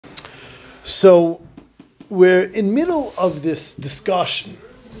So we're in middle of this discussion.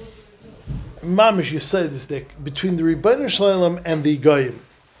 Mamish, you say this between the Rebbeinu Shalom and the Goyim,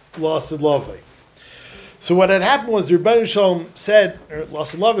 Lasid Lavai. So what had happened was the Rebbeinu Shalom said, or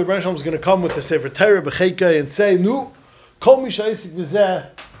Lasid Lavai, Rebbeinu Shalom was going to come with a Sefer Torah B'Cheika and say, "Nu, Kol Mi Sha'isik B'Zeh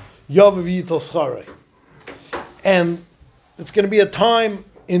Yavav Yital Scharei." And it's going to be a time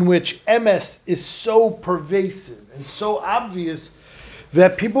in which MS is so pervasive and so obvious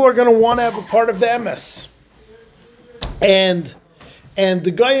that people are going to want to have a part of the MS. And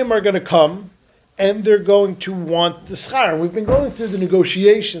the Goyim are going to come, and they're going to want the schar. And we've been going through the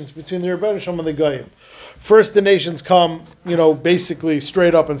negotiations between the Rebbeinu Shalom and the Goyim. First, the nations come, basically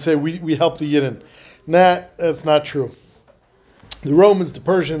straight up and say, we help the Yidden. Nah, that's not true. The Romans, the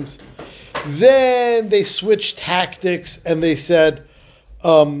Persians, then they switched tactics and they said,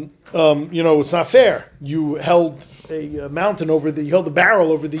 it's not fair. You held a mountain you held a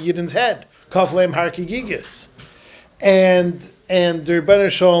barrel over the Yidden's head. Kaf Leim Har Kigigis. And the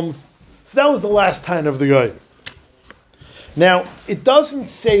Rebbeinu Shalom, so that was the last time of the Goyim. Now, it doesn't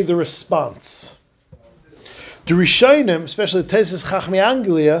say the response. The Rishonim, especially Tesis Chachmei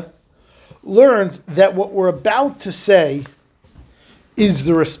Anglia, learns that what we're about to say is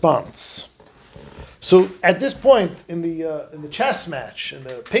the response. So at this point in the chess match, in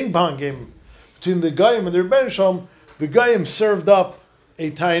the ping pong game between the Goyim and the Rebbeinu Shalom, the Goyim served up a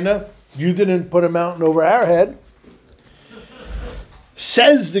taina. You didn't put a mountain over our head.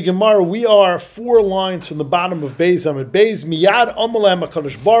 Says the Gemara, we are 4 lines from the bottom of Beis Amid Beis. Miyad Amalem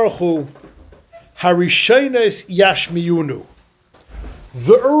HaKadosh Baruch Hu Harishonos Yashmiyunu.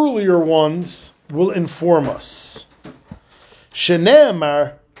 The earlier ones will inform us.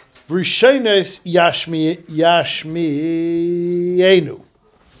 Shene'emar Rishonos Yashmiyenu.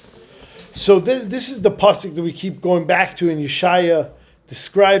 So this is the pasuk that we keep going back to in Yeshaya,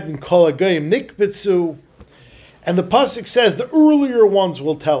 described in Kol HaGoyim Nikbitzu. And the pasuk says the earlier ones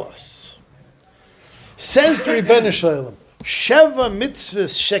will tell us. Says the Rebbeinu Shalom, Sheva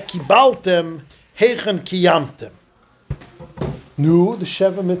mitzvahs shekibaltem heichen kiyamtem. No, the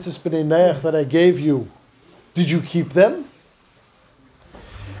Sheva mitzvahs b'nei Noach that I gave you, did you keep them?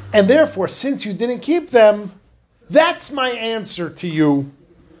 And therefore, since you didn't keep them, that's my answer to you,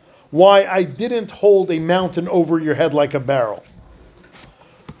 why I didn't hold a mountain over your head like a barrel.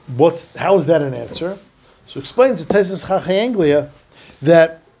 How is that an answer? So explains the Tesis Chachmei Anglia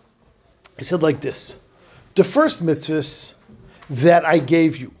that he said like this: the first mitzvahs that I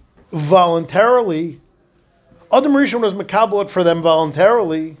gave you voluntarily, Adam Rishon was mekabel for them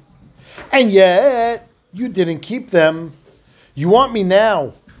voluntarily, and yet you didn't keep them. You want me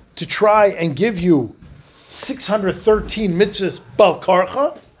now to try and give you 613 mitzvahs bal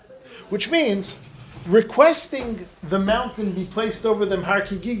karcha, which means requesting the mountain be placed over them har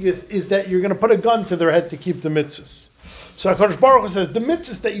kigigis is that you're going to put a gun to their head to keep the mitzvahs. So HaKadosh Baruch Hu says, the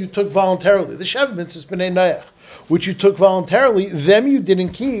mitzvahs that you took voluntarily, the Shev mitzvahs b'nei Noach, which you took voluntarily, them you didn't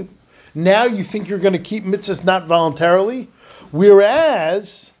keep. Now you think you're going to keep mitzvahs not voluntarily?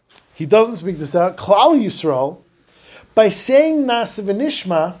 Whereas, he doesn't speak this out, Klal Yisrael, by saying Na'aseh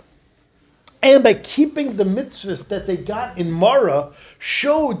v'nishma, and by keeping the mitzvahs that they got in Mara,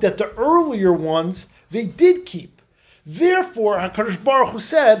 showed that the earlier ones they did keep. Therefore, HaKadosh Baruch Hu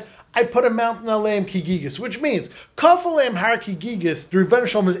said, I put a mountain aleim kigigis, which means kaf aleim har kigigis. The Rebbeinu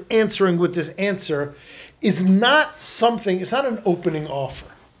Shalom is answering with this answer is not something. It's not an opening offer.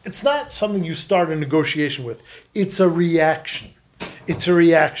 It's not something you start a negotiation with. It's a reaction. It's a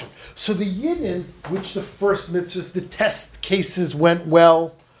reaction. So the Yidden, which the first mitzvahs, the test cases went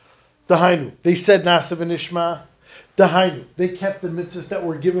well. Dahainu, they said Na'aseh v'nishma. Dahainu, they kept the mitzvahs that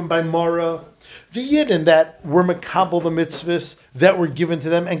were given by Mara. The Yidden that were mekabel the mitzvahs that were given to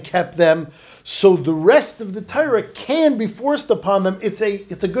them and kept them. So the rest of the Torah can be forced upon them. It's a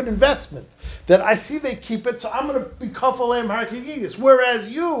good investment. That I see they keep it, so I'm going to be kaf aleim har kigigis. Whereas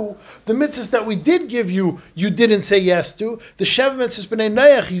you, the mitzvahs that we did give you, you didn't say yes to. The Shev mitzvahs b'nei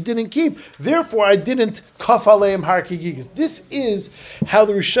Noach you didn't keep. Therefore, I didn't kaf aleim har kigigis. This is how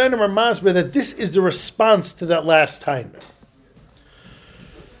the Rishonim are masber that this is the response to that last time.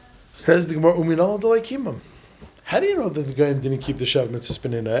 Says the Gemara, Uminal Dalekimam. How do you know that the Goyim didn't keep the Shev mitzvahs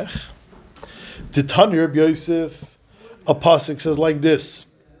b'nei Noach? The Tanya Rabbi Yosef, a pasuk says like this.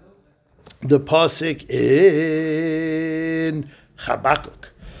 The pasuk in Chabakuk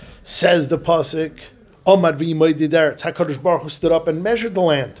says the pasuk, Omad v'yimaydi deretz. HaKadosh Baruch Hu stood up and measured the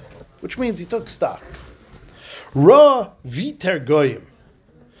land, which means he took stock. Ra viter goyim.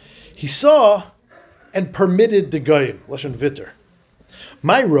 He saw and permitted the goyim. Lashon viter.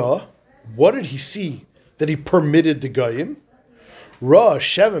 My Ra, what did he see that he permitted the goyim? Ra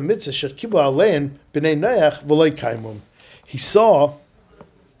Sheva Mitzvah Shekibla Alein B'nei Noach V'lei Kaimum. He saw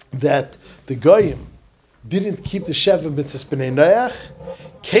that the Goyim didn't keep the Sheva Mitzvahs B'nei Noach.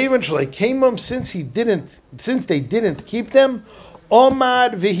 Kevan Shalei Kaimum, since they didn't keep them,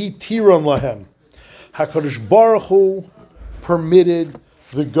 Omad V'hi Tiron Lahem. HaKadosh Baruch Hu permitted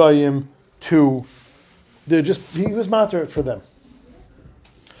the Goyim to, he was matter for them.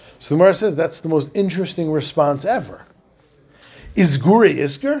 So the Gemara says that's the most interesting response ever. Izguri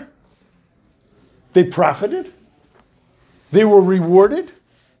Isker? They profited? They were rewarded?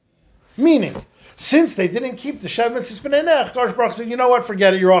 Meaning, since they didn't keep the Shev Mitzvahs B'nei Noach, Kadosh Baruch Hu said, you know what,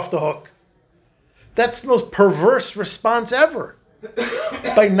 forget it, you're off the hook. That's the most perverse response ever.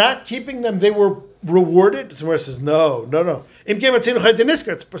 By not keeping them, they were rewarded. Somewhere says, no. It's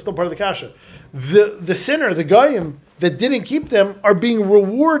still part of the kasha. The sinner, the goyim that didn't keep them, are being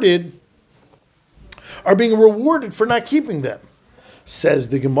rewarded for not keeping them. Says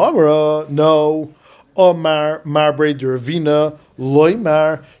the Gemara, no. Omar Marbre Deravina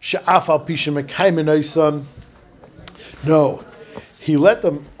Loimar Sha'afal Pisha Mekayim. No. He let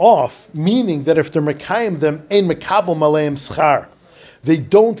them off, meaning that if they're Mekayim them, Ein Mekabel Maleim Schar. They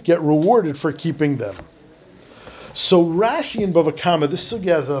don't get rewarded for keeping them. So Rashi in Bava Kama, this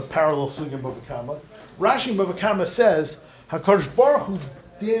sugya has a parallel sugya in Bava Kama. Rashi in Bava Kama says, HaKadosh Baruch Hu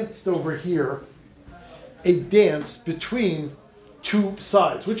danced over here a dance between two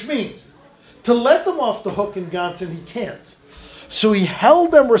sides, which means to let them off the hook in Ganson, he can't. So he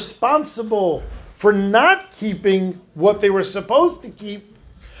held them responsible for not keeping what they were supposed to keep,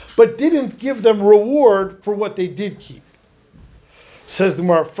 but didn't give them reward for what they did keep. Says the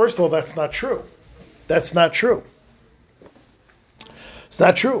Gemara, first of all, that's not true. That's not true. It's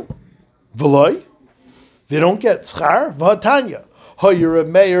not true. V'loi, they don't get schar. V'hatanya, hoyer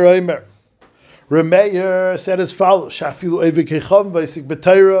Meir Omer. Remeir said as follows: Shafilu evik hecham v'isik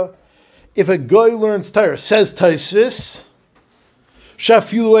b'Torah. If a guy learns Torah, says Taisus,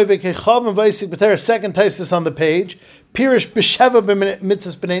 Shafilu evik hecham v'isik b'Torah. Second Taisus on the page. Pirish b'sheva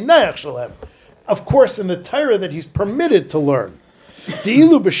b'mitzvahs b'nei Noach shalem. Of course, in the Torah that he's permitted to learn.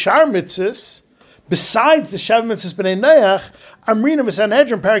 Di'ilu b'shar mitzvahs, besides the Sheva mitzvahs b'nei Noach, Amrina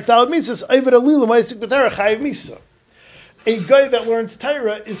Sanhedrin Parak Daled Mitzvahs Oived Alilu Ma'asik b'Torah Chayiv Misa. A guy that learns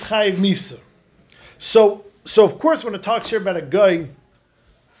Torah is Chayiv Misa. So of course, when it talks here about a guy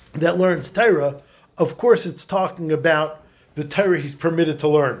that learns Torah, of course it's talking about the Torah he's permitted to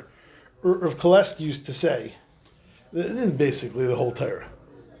learn. Rav Koleski used to say, this is basically the whole Torah.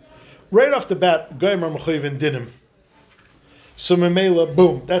 Right off the bat, Goyim are Mechuyev in Dinim. So Memela,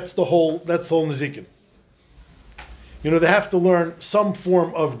 boom, that's the whole Nezikin. You know, they have to learn some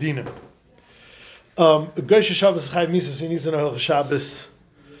form of Dinim. A guy Shabbos Chayiv Misa, so he needs to know Shabbos.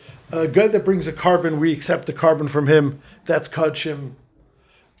 A guy that brings a carbon, we accept the carbon from him, that's Kadshim.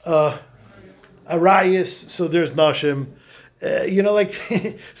 Arayis, so there's Nashim.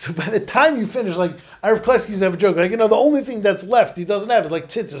 So by the time you finish, like, Rav Koleski used to have a joke, like, the only thing that's left he doesn't have is like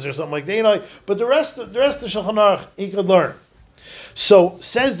tzitzis or something like that, but the rest of Shulchan Aruch he could learn. So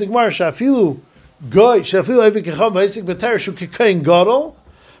says the Gemara, Shafilu Evik Echam V'Isik B'Torah Shu Kikayin Gadol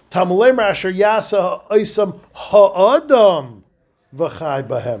Tamulei Asher Yasa Oisam Ha'adam V'Chai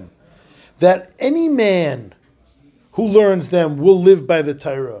Bahem. That any man who learns them will live by the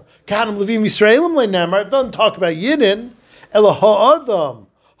Torah. Kadam Levim Yisraelim Le'Namar. It doesn't talk about Yidden. Ela Ha'adam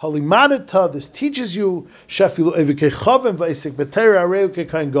Halimadata. This teaches you Shafilu Evik Echavim V'Isik B'Torah Areu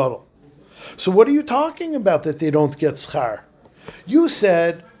Kikayin Gadol. So what are you talking about that they don't get schar? You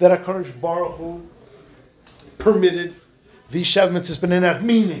said that HaKadosh Baruch Hu permitted the Shev Mitzvahs B'nei Noach,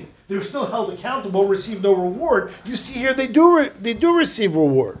 meaning they were still held accountable, received no reward. You see here, they do receive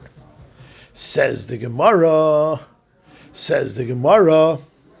reward. Says the Gemara.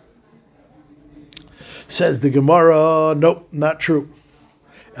 Nope, not true.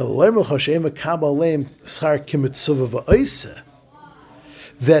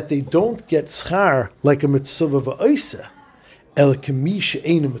 That they don't get schar like a mitzvah v'oisa. El kamisha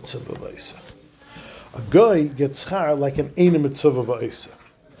ein mitzvah v'oisa. A guy gets schar like an ein mitzvah v'oisa.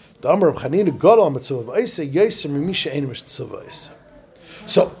 The Amar of Chanina gadol mitzvah v'oisa yoser mimisha ein mitzvah v'oisa.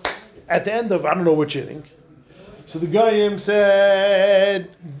 So at the end of I don't know which inning, so the guy said,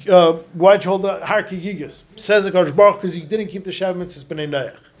 "Why'd you hold the harki gigas?" Says the Kadosh Baruch because he didn't keep the Shev mitzvahs b'nei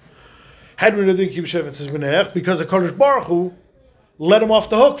Noach. How do we know they didn't keep Shev mitzvahs b'nei Noach? Because the Kadosh Baruch Hu let him off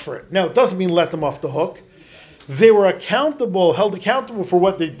the hook for it. Now it doesn't mean let them off the hook. They were held accountable for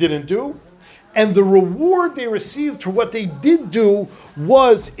what they didn't do, and the reward they received for what they did do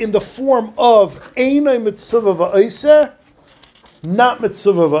was in the form of Einay Mitzvah V'Oiseh, not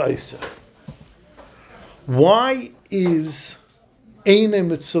Mitzvah V'Oiseh. Why is Eine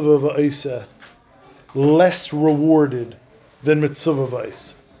mitzvah va'isa, less rewarded than mitzvah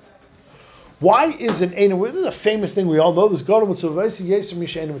va'isa. Why is an Eine? This is a famous thing we all know. This Gadol mitzvah va'isa, Yeser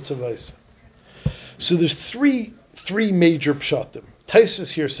misha Eine mitzvah va'isa. So there's three major pshatim.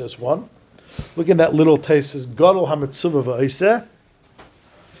 Taisus here says one. Look at that little Taisus. Gadol hamitzvah va'isa.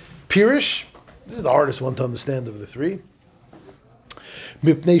 Pirish. This is the hardest one to understand of the three.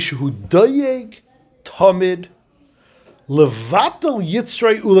 Mipnei shehu dayeg tamid levatel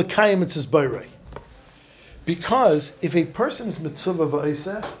yitzrei ulekayim etzis bayrei. Because if a person is mitzvah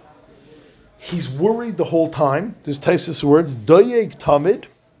va'isa, he's worried the whole time. There's Taisus words. Dayeg tamid.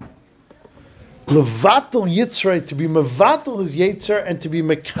 Levatel yitzrei, to be mevatel his yitzer and to be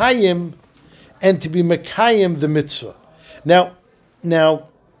mekayim the mitzvah. Now,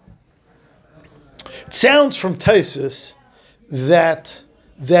 it sounds from Taisus that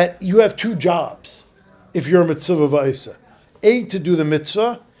you have two jobs if you're a mitzvah va'isa. A, to do the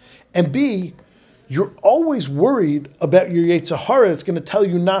mitzvah, and B, you're always worried about your yetzer hara that's going to tell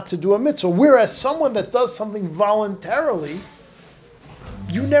you not to do a mitzvah. Whereas someone that does something voluntarily,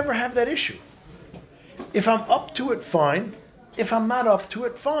 you never have that issue. If I'm up to it, fine. If I'm not up to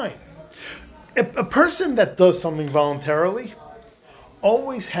it, fine. A person that does something voluntarily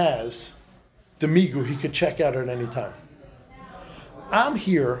always has the migu he could check out at any time. I'm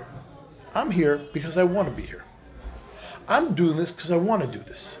here because I want to be here. I'm doing this because I want to do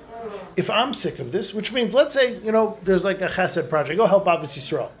this. If I'm sick of this, which means, let's say, there's like a chesed project, go help Ahavas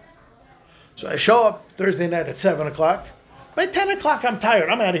Yisrael. So I show up Thursday night at 7 o'clock. By 10 o'clock, I'm tired.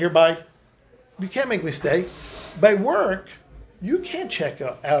 I'm out of here by... You can't make me stay. By work, you can't check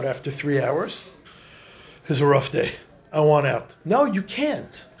out after 3 hours. It's a rough day. I want out. No, you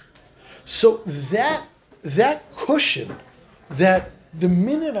can't. So that cushion, that the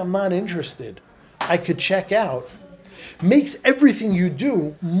minute I'm not interested, I could check out, makes everything you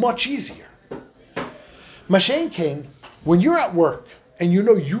do much easier. Mashen came, when you're at work and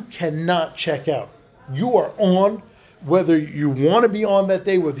you cannot check out, you are on, whether you want to be on that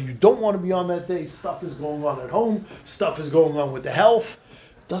day, whether you don't want to be on that day, stuff is going on at home, stuff is going on with the health,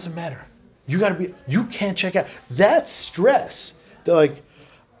 doesn't matter. You can't check out. That stress, they're like,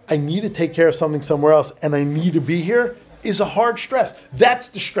 I need to take care of something somewhere else and I need to be here, is a hard stress. That's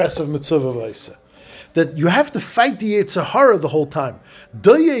the stress of mitzvah v'aisa. That you have to fight the yetzer hara the whole time.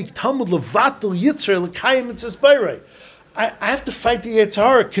 I have to fight the yetzer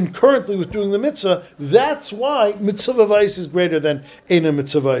hara concurrently with doing the mitzvah. That's why mitzvah v'aisa is greater than eina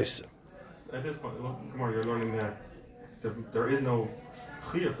mitzvah v'aisa. At this point, you're learning that there is no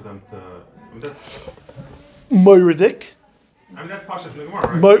chiyah for them to... Moiridik. That's Pashat in the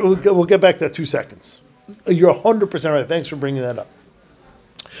Gemara, right? We'll get back to that 2 seconds. You're 100% right. Thanks for bringing that up.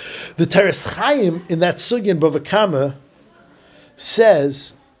 The Teres Chaim in that sugya in Bava Kama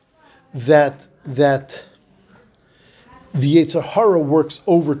says that the yetzer hara works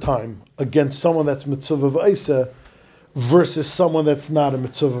overtime against someone that's mitzvah v'aisa versus someone that's not a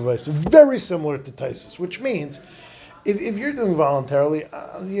mitzvah v'aisa. Very similar to Taisus, which means if you're doing voluntarily,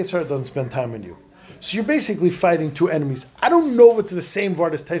 the yetzer hara doesn't spend time on you. So you're basically fighting two enemies. I don't know if it's the same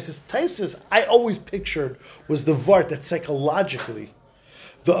Vart as Taisus. Taisus, I always pictured, was the Vart that psychologically,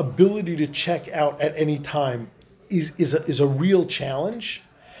 the ability to check out at any time is a real challenge.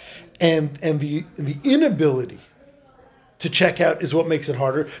 And the inability to check out is what makes it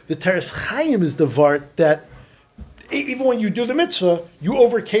harder. The Teres Chaim is the Vart that, even when you do the mitzvah, you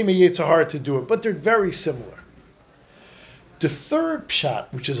overcame a yetzer hara to do it. But they're very similar. The third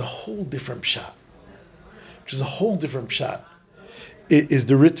pshat, which is a whole different pshat, is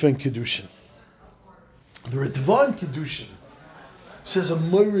the Ritva in Kedushin. The Ritva in Kedushin says a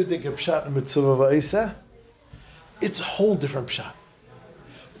moiridik pshat in mitzvah v'aisa. It's a whole different pshat.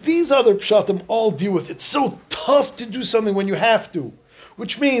 These other pshatim all deal with it's so tough to do something when you have to,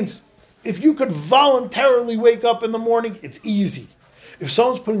 which means if you could voluntarily wake up in the morning, it's easy. If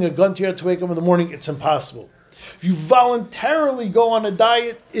someone's putting a gun to your head to wake up in the morning, it's impossible. If you voluntarily go on a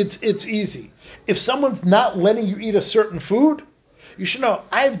diet, it's easy. If someone's not letting you eat a certain food, you should know,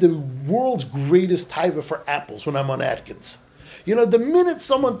 I have the world's greatest taiva for apples when I'm on Atkins. The minute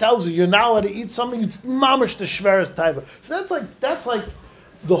someone tells you you're not allowed to eat something, it's mamish the shveres taiva. So that's like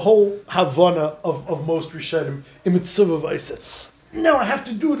the whole havana of most rishonim in mitzvah v'aisa. No, I have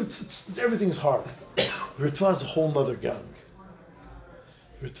to do it. It's everything's hard. Ritva is a whole nother gang.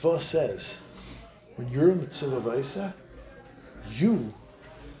 Ritva says, when you're a mitzvah v'aisa, you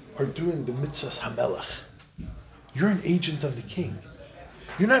are doing the mitzvahs hamelach. You're an agent of the king.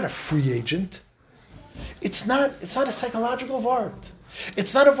 You're not a free agent. It's not a psychological vart.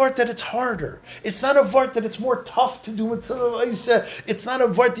 It's not a vart that it's harder. It's not a vart that it's more tough to do mitzvah. It's not a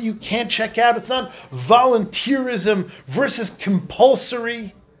vart that you can't check out. It's not volunteerism versus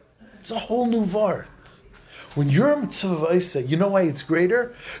compulsory. It's a whole new vart. When you're a mitzvah isa, you know why it's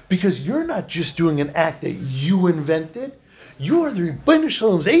greater? Because you're not just doing an act that you invented. You are the Rebbeinu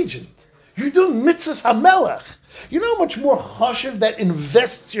Shalom's agent. You're doing mitzvahs hamelech. You know how much more chashiv that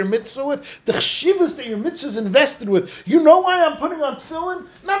invests your mitzvah with? The chshivas that your mitzvah is invested with. You know why I'm putting on tefillin?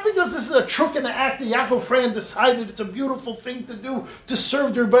 Not because this is a truck and an act that Yaakov Freyan decided it's a beautiful thing to do to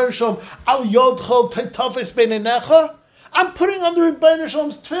serve the Rebbeinu Shalom. Al yodchol teitafes beinenecha. I'm putting on the Rebbeinu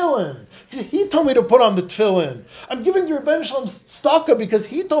Shalom's tefillin. He told me to put on the tefillin. I'm giving the Rebbeinu Shalom's tzedakah because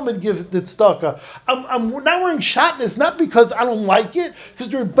he told me to give the tzedakah. I'm not wearing shatnez, not because I don't like it, because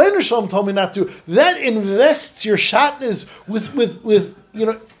the Rebbeinu Shalom told me not to. That invests your shatnez with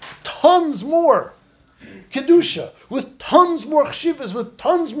tons more kedusha, with tons more chshivas, with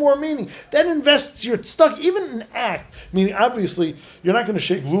tons more meaning. That invests your tzedakah, even an act. Meaning, obviously, you're not going to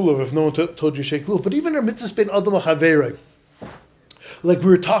shake lulav if no one told you to shake lulav. But even a mitzvah ben adam haverei, like we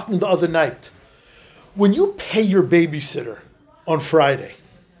were talking the other night, when you pay your babysitter on Friday,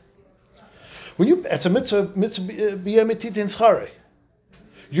 it's a mitzvah b'yamitit in schare.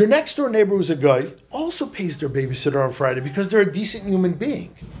 Your next door neighbor who's a guy also pays their babysitter on Friday because they're a decent human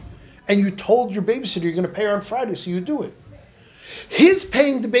being. And you told your babysitter you're going to pay her on Friday, so you do it. His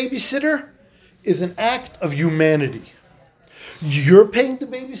paying the babysitter is an act of humanity. Your paying the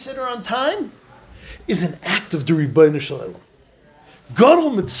babysitter on time is an act of the Rebbeinu Shalom.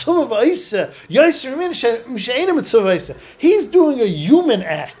 Gadol mitzvah v'aisa, yaiser mishayna mitzvah v'aisa. He's doing a human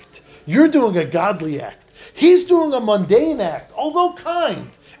act. You're doing a godly act. He's doing a mundane act, although kind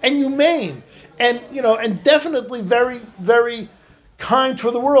and humane, and definitely very, very kind for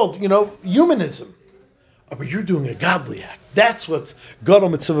the world, humanism. But you're doing a godly act. That's what's Gadol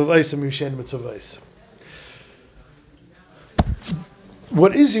mitzvah v'aisa mishayna mitzvah v'aisa.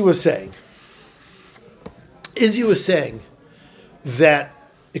 What Izzy was saying that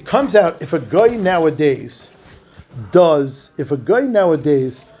it comes out if a guy nowadays does a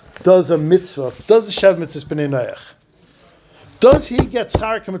mitzvah, does a shav mitzvah b'nei noach, does he get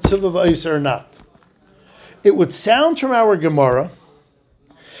schar k'mitzvah v'ayis or not? It would sound from our Gemara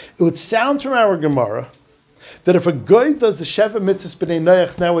that if a guy does the shav mitzvah b'nei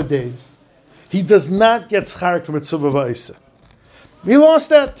noach nowadays, he does not get schar k'mitzvah v'ayis. We lost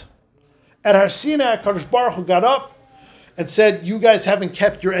that. At Har Sinai, Kadosh Baruch Hu got up and said, you guys haven't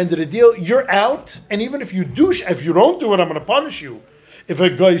kept your end of the deal, you're out, and even if you don't do it, I'm going to punish you. If a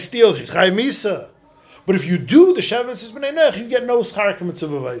guy steals, he's Chai Misa. But if you do the Shav Mitzvah B'nei Noach, you get no Schar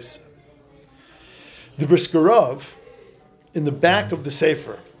K'mitzvah V'aisa. The Brisker Rav, in the back of the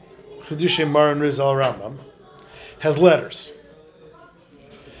Sefer, Chiddushei Maran Rizal Rambam, has letters.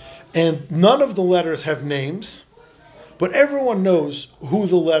 And none of the letters have names, but everyone knows who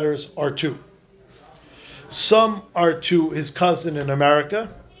the letters are to. Some are to his cousin in America,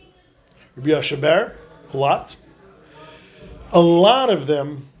 Rabbi Yasha Ber, Palat. A lot of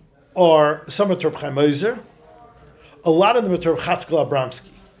them are, some are to Reb Chaim Ozer. A lot of them are to Reb Chatzkel Abramsky.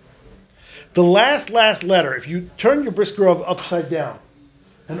 The last letter, if you turn your Brisker Rav upside down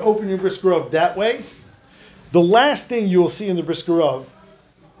and open your Brisker Rav that way, the last thing you will see in the Brisker Rav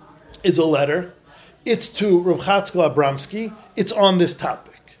is a letter. It's to Reb Chatzkel Abramsky. It's on this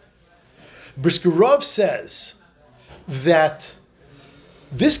topic. Brisker Rav says that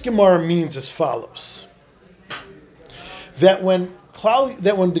this Gemara means as follows: that when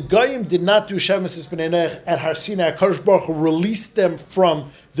the Goyim did not do Shav Mitzvah B'nei Noach at Har Sinai, Kadosh Baruch Hu released them from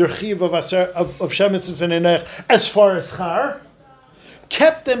their chiyuv of Shav Mitzvah B'nei Noach as far as Char,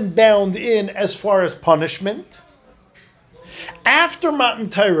 kept them bound in as far as punishment. After Matan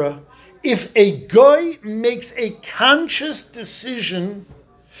Torah, if a Goy makes a conscious decision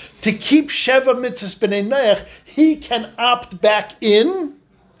to keep Sheva Mitzvahs B'nei Noach, he can opt back in,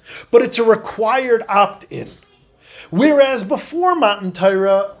 but it's a required opt-in. Whereas before Matan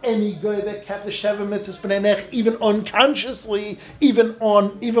Torah, any guy that kept the Sheva Mitzvahs B'nei Noach, even unconsciously,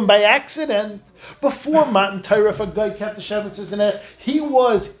 even by accident, before Matan Torah, if a guy kept the Sheva Mitzvahs B'nei Noach, he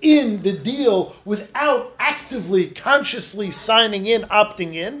was in the deal without actively, consciously signing in,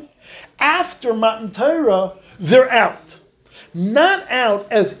 opting in. After Matan Torah, they're out. Not out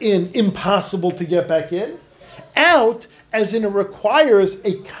as in impossible to get back in, out as in it requires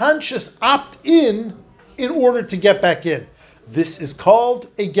a conscious opt-in in order to get back in. This is called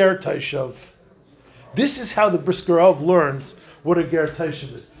a ger taishav. This is how the Brisker Rav learns what a ger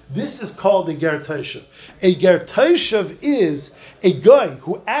toshav is. This is called a ger toshav. A ger toshav is a guy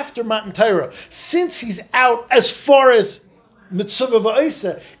who, after Matan Torah, since he's out as far as mitzvah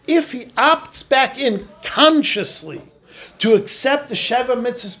v'oisa, if he opts back in consciously to accept the Sheva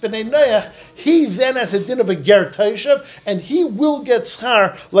Mitzvahs B'nai Noach, he then has a din of a ger toshav, and he will get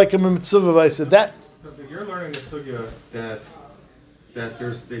schar like a mitzvah v'oisa. That. But you're learning the sugya that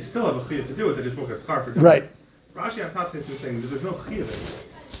they still have a chiyuv to do it. They just won't get schar for doing Right. it. Rashi on top seems to be saying that there's no chiyuv anymore.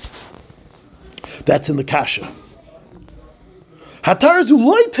 That's in the kasha. Hatar zu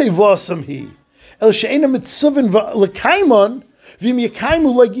loy tevasam hi el she'ena mitzvah l'kaimon v'im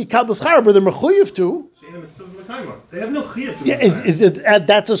yekaimu like yikabel schar, but they're mechuyev to. They have no chiyuv to do Yeah, it.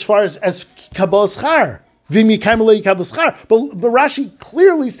 that's as far as kabel schar. V'im yekaimu like yikabel schar. But Rashi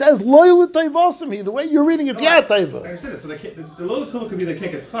clearly says loy l'tevasam hi. The way you're reading it's I yatayva. understand it. So they can't, the low tova could be they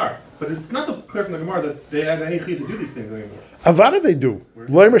can't get schar, but it's not so clear from the Gemara that they have any chiyuv to do these things anymore. Avada they do.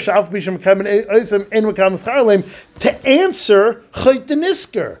 Loy mashaf b'shem kamen oisem en mekam schar leim to answer chayt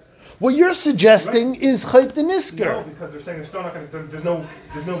nisker. What you're suggesting is chayt nisker. No, because they're saying they're still not going to.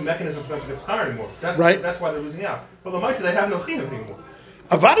 There's no mechanism for them to get schar anymore. Right. That's why they're losing out. But Lamaisa, they have no chiyuv anymore.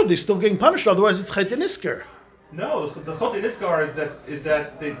 Avada, they're still getting punished. Otherwise, it's chayt nisker. No, the chot niskar is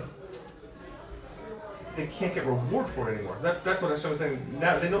that they can't get reward for it anymore. That's what Hashem was saying.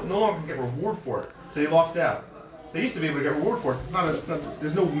 Now they no longer can get reward for it, so they lost out. They used to be able to get reward for it. It's not.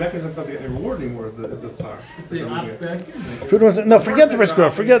 There's no mechanism for them to get any reward anymore. Is the schar? They opt back in. No, forget the bris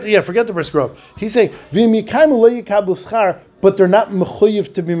grove. Forget the bris grove. He's saying v'im yikaimu lo yikabu schar, but they're not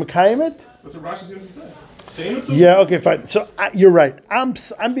mechuyev to be mekayim it. That's what Rashi seems to say. Yeah. Okay. Fine. So you're right. I'm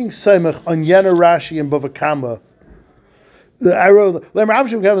being seimach on Yana Rashi and Bava Kama. I wrote Lemar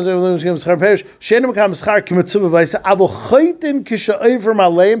Avshim Kama Schar Perish Sheina Mekam Schar Kimitzuv Vaisa Avol Chaytin Kisha Over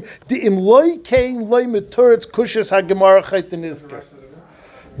Malem the Imloy Kain Loy Mituritz Kushas Hagemara Chaytin Isker.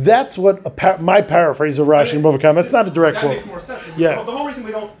 That's what my paraphrase of Rashi and Bava Kama. It's not a direct That quote. makes more sense. Yeah. The whole reason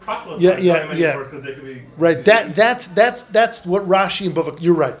we don't proselytize because they could be Right. That's what Rashi and Bava.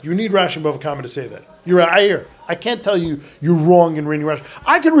 You're right. You need Rashi and Bava Kama to say that. You're right. I hear. I can't tell you you're wrong in reading Rashi.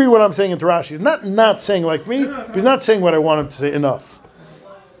 I can read what I'm saying into Rashi. He's not saying like me, but he's not saying what I want him to say enough.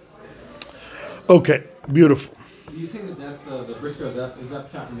 Okay. Beautiful. Do you think that that's the brisker? Is that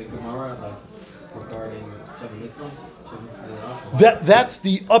shot in the Gemara like regarding Sheva Mitzvahs? That's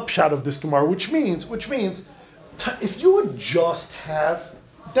the upshot of this Gemara, which means if you would just have,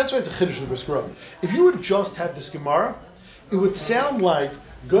 that's why it's a chiddush of the Bris Grove. If you would just have this Gemara, it would sound like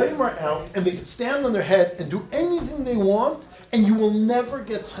Goyim are out and they could stand on their head and do anything they want, and you will never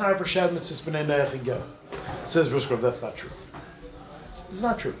get schar for Shad Mitzvahs B'nai Noach again. Says Bris Grove, that's not true. It's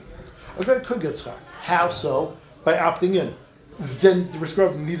not true. A guy could get schar. How so? By opting in. Then the Bris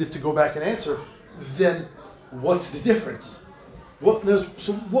Grove needed to go back and answer. Then what's the difference?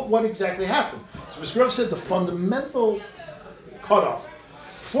 What exactly happened? So Bris Grove said the fundamental cutoff.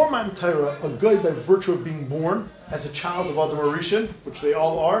 For Matan Torah, a guy by virtue of being born as a child of Adam Arishan, which they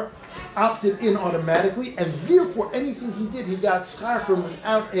all are, opted in automatically, and therefore anything he did, he got schar from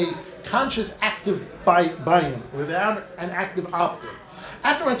without a conscious active buy-in, without an active opt-in.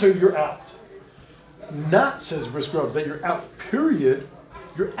 After Matan Torah, you're out. Not, says Bris Grove, that you're out, period.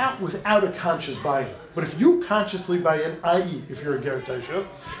 You're out without a conscious buy-in. But if you consciously buy in, i.e., if you're a ger toshav,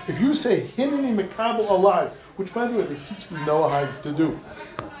 if you say hineni mekabel alive, which by the way they teach the Noahides to do,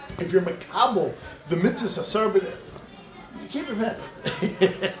 if you're mekabel the mitzvahs asar, but you keep it back.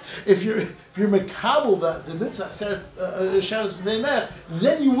 if you're mekabel the mitzvah shabbos b'nei Noach,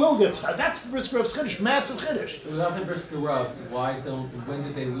 then you will get schar. That's the Bris Grove's chiddush, massive chiddush. Without the brisker Rav, when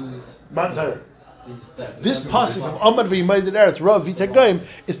did they lose? Matan Torah. This This passage of Amar v'Yimayded Eretz Rav V'Targoyim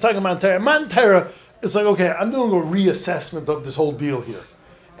is talking about Matan Torah. Matan Torah, it's like, okay, I'm doing a reassessment of this whole deal here,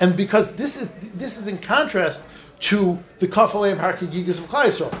 and because this is in contrast to the Kaf Aleim Har Kigigas of Klal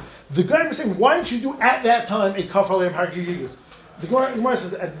Yisrael. The guy was saying, why didn't you do at that time a Kaf Aleim Har Kigigas? The Gemara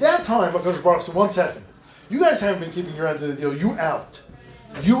says at that time, HaKadosh Baruch said, 1 second, you guys haven't been keeping your end of the deal. You out,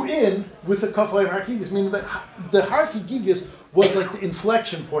 you in with the Kaf Aleim Har Kigigas, meaning that the Har Kigigas was like the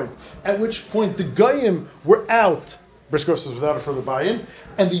inflection point, at which point the Goyim were out, Bris Grove says without a further buy-in,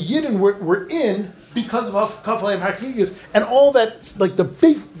 and the Yidden were in because of Kaf Aleim Har Kigigas, and all that, like the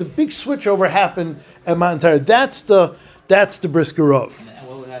big switch over happened at Matan Torah. That's the Bris Grove. And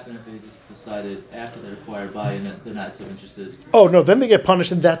what would happen if they just decided after they acquired buy-in that they're not so interested? Oh no, then they get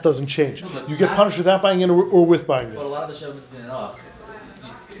punished, and that doesn't change. No, but You get not- punished without buying in or with buying in. But a lot of the show has been off.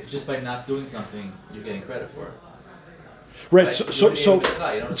 Just by not doing something, you're getting credit for it. Right, Right? so You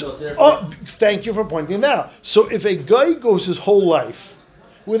don't know, so it's there for oh, thank you for pointing that out. So if a guy goes his whole life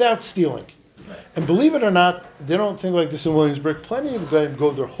without stealing, And believe it or not, they don't think like this in Williamsburg. Plenty of guys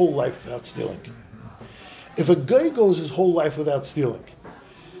go their whole life without stealing. If a guy goes his whole life without stealing,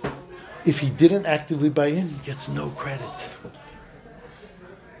 if he didn't actively buy in, he gets no credit.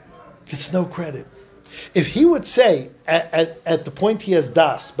 Gets no credit. If he would say at the point he has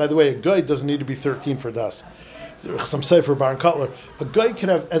das, by the way, a guy doesn't need to be 13 for das. Some say for Baron Cutler, a guy can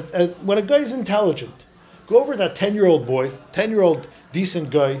have, when a guy is intelligent, go over that 10-year-old boy, 10-year-old decent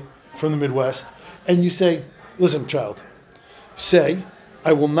guy from the Midwest, and you say, listen, child, say,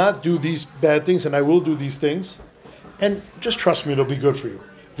 I will not do these bad things and I will do these things, and just trust me, it'll be good for you.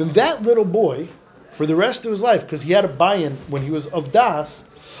 Then that little boy, for the rest of his life, because he had a buy-in when he was of das,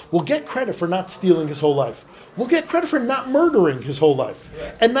 will get credit for not stealing his whole life. Will get credit for not murdering his whole life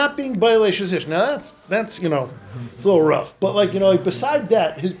and not being Bailei. Now that's it's a little rough, but like beside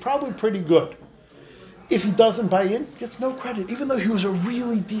that, he's probably pretty good. If he doesn't buy in, gets no credit, even though he was a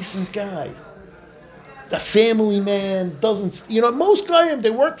really decent guy. A family man, doesn't, most guys,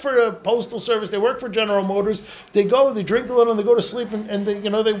 they work for the Postal Service, they work for General Motors, they go, they drink a little, and they go to sleep, and they,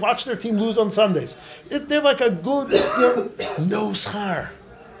 they watch their team lose on Sundays. They're like a good, no schar.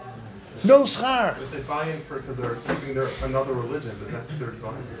 No schar. If they buy in because they're keeping another religion, is that considered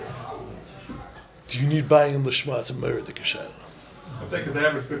buying? Do you need buying Lishma? It's a murder Kashayla. I'm saying because they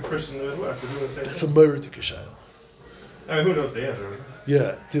have a good Christian in the Midwest. They're doing the same That's a thing. murder Kashayla. I mean, who knows the answer?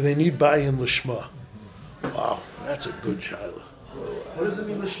 Yeah. Do they need buy-in Lishma? Wow, that's a good Shaila. What does it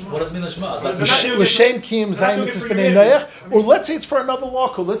mean, Lishma? What does it mean Lishma? They're not doing it L'shem for- kiyum they're not zayin doing it mitzvahs for b'nei humanity. noach, or let's say it's for another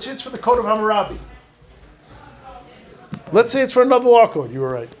law code. Let's say it's for the code of Hammurabi. Let's say it's for another law code. You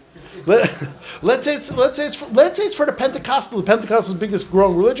were right. Let's say it's for the Pentecostal. The Pentecostal is the biggest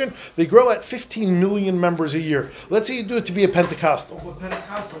growing religion. They grow at 15 million members a year. Let's say you do it to be a Pentecostal. But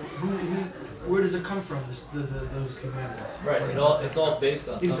Pentecostal, where does it come from? Those commandments. Right. It's all based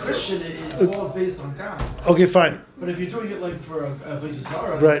on In some Christian, it's all based on God. Okay, fine. But if you're doing it like for a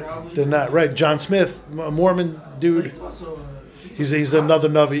Vajazara, Right, probably they're not right. John Smith, a Mormon But dude. he's also He's another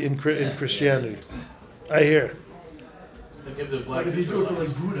Navi in Christianity. I hear. They give the But black if you do it for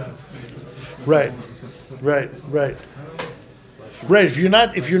like Buddha, Right. Right.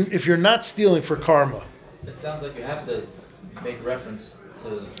 If you're not stealing for karma. It sounds like you have to make reference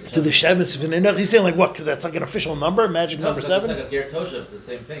To the Shemitz V'neinach, he's saying like what? Because that's like an official number, magic No, number because 7. it's like a Ger Toshav, it's the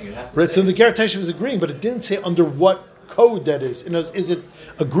same thing. You have to Right. say So the Ger Teshuv is agreeing, but it didn't say under what code that is. Is it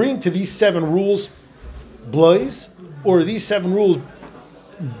agreeing to these 7 rules, blaze, or are these 7 rules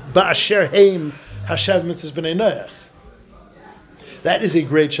ba'asher heim hashav mitzvahs b'nei noach? That is a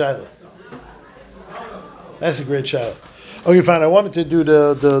great shaila. That's a great shaila. Okay, fine. I wanted to do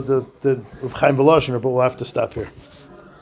the Reb Chaim Volozhiner, but we'll have to stop here.